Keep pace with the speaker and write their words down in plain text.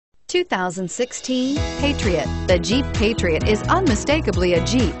2016 Patriot. The Jeep Patriot is unmistakably a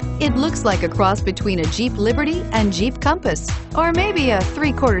Jeep. It looks like a cross between a Jeep Liberty and Jeep Compass, or maybe a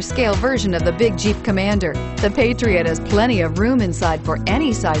 3/4 scale version of the big Jeep Commander. The Patriot has plenty of room inside for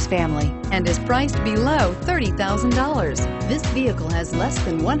any size family and is priced below $30,000. This vehicle has less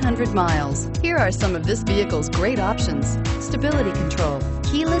than 100 miles. Here are some of this vehicle's great options: stability control,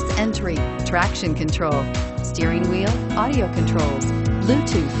 keyless entry, traction control, steering wheel audio controls,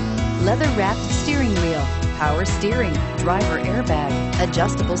 Bluetooth, leather-wrapped steering wheel, power steering, driver airbag,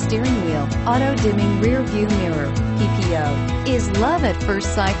 adjustable steering wheel, auto-dimming rear view mirror, PPO. Is love at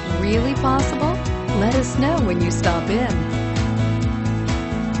first sight really possible? Let us know when you stop in.